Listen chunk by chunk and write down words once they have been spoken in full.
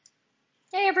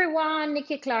Hey everyone,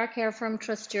 Nikki Clark here from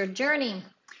Trust Your Journey.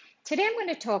 Today I'm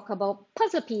going to talk about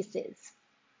puzzle pieces.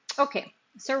 Okay,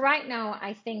 so right now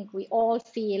I think we all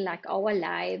feel like our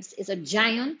lives is a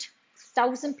giant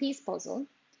 1,000 piece puzzle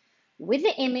with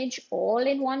the image all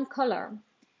in one color.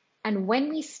 And when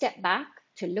we step back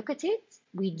to look at it,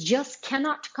 we just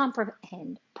cannot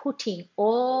comprehend putting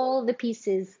all the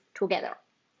pieces together.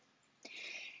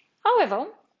 However,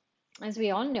 as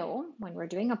we all know, when we're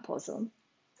doing a puzzle,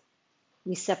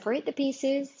 we separate the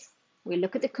pieces, we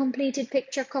look at the completed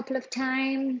picture a couple of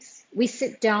times, we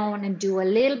sit down and do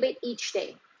a little bit each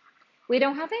day. We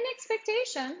don't have any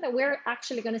expectation that we're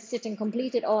actually going to sit and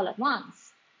complete it all at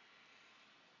once.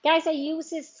 Guys, I use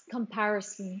this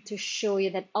comparison to show you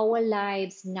that our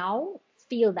lives now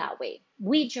feel that way.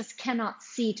 We just cannot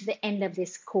see to the end of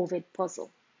this COVID puzzle.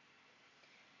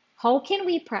 How can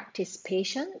we practice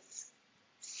patience,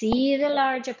 see the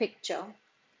larger picture,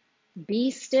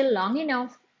 be still long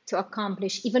enough to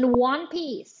accomplish even one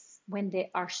piece when there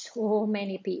are so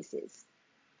many pieces?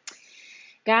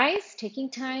 Guys, taking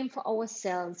time for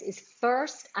ourselves is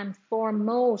first and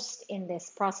foremost in this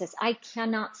process. I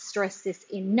cannot stress this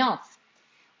enough.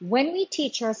 When we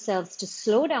teach ourselves to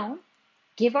slow down,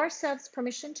 give ourselves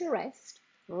permission to rest,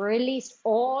 release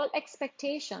all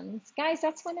expectations, guys,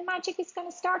 that's when the magic is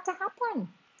going to start to happen.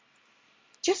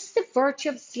 Just the virtue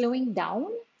of slowing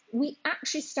down, we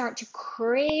actually start to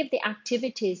crave the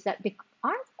activities that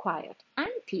are quiet and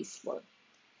peaceful.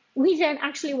 We then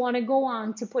actually want to go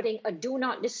on to putting a do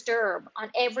not disturb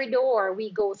on every door we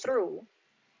go through,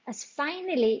 as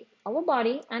finally our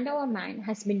body and our mind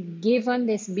has been given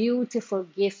this beautiful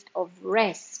gift of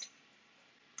rest.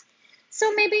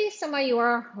 So maybe some of you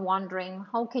are wondering,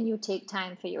 how can you take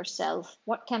time for yourself?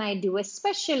 What can I do,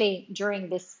 especially during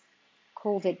this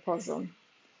COVID puzzle?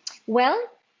 Well,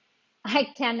 I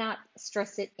cannot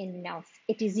stress it enough.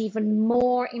 It is even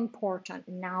more important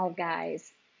now,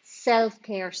 guys. Self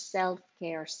care, self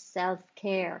care, self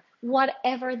care,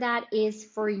 whatever that is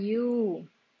for you.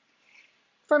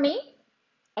 For me,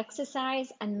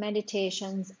 exercise and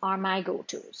meditations are my go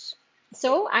tos.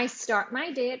 So I start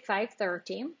my day at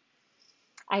 5:30.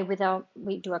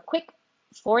 We do a quick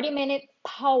 40-minute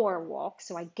power walk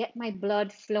so I get my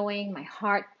blood flowing, my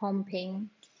heart pumping.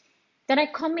 Then I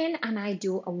come in and I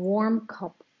do a warm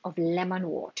cup of lemon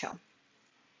water.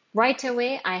 Right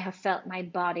away, I have felt my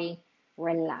body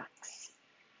relax.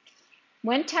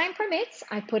 When time permits,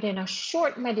 I put in a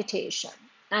short meditation,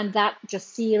 and that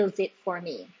just seals it for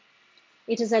me.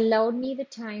 It has allowed me the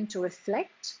time to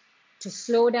reflect, to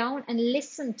slow down, and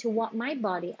listen to what my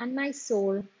body and my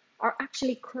soul are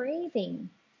actually craving.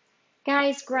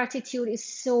 Guys, gratitude is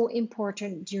so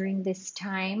important during this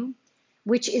time,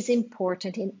 which is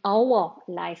important in our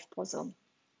life puzzle.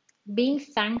 Being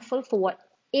thankful for what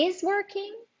is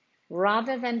working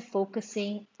rather than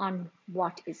focusing on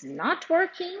what is not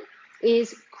working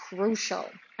is crucial.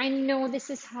 I know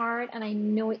this is hard and I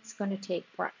know it's going to take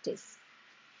practice.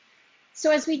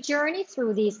 So, as we journey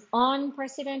through these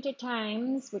unprecedented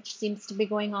times, which seems to be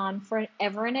going on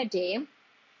forever and a day,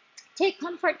 take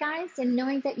comfort, guys, in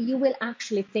knowing that you will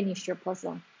actually finish your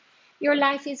puzzle. Your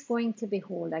life is going to be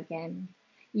whole again.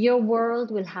 Your world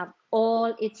will have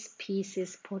all its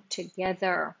pieces put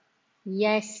together.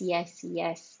 Yes, yes,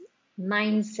 yes.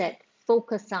 Mindset,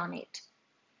 focus on it.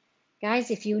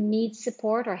 Guys, if you need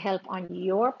support or help on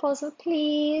your puzzle,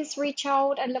 please reach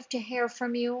out. I'd love to hear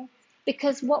from you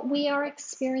because what we are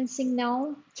experiencing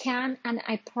now can, and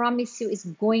I promise you, is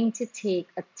going to take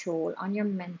a toll on your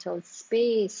mental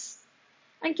space.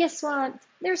 And guess what?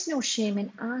 There's no shame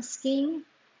in asking.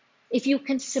 If you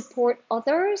can support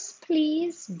others,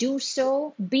 please do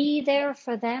so. Be there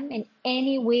for them in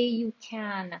any way you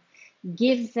can.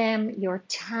 Give them your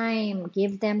time,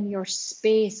 give them your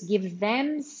space, give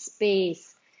them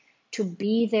space to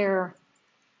be there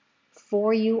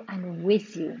for you and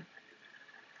with you.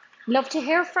 Love to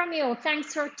hear from you.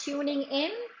 Thanks for tuning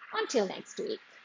in. Until next week.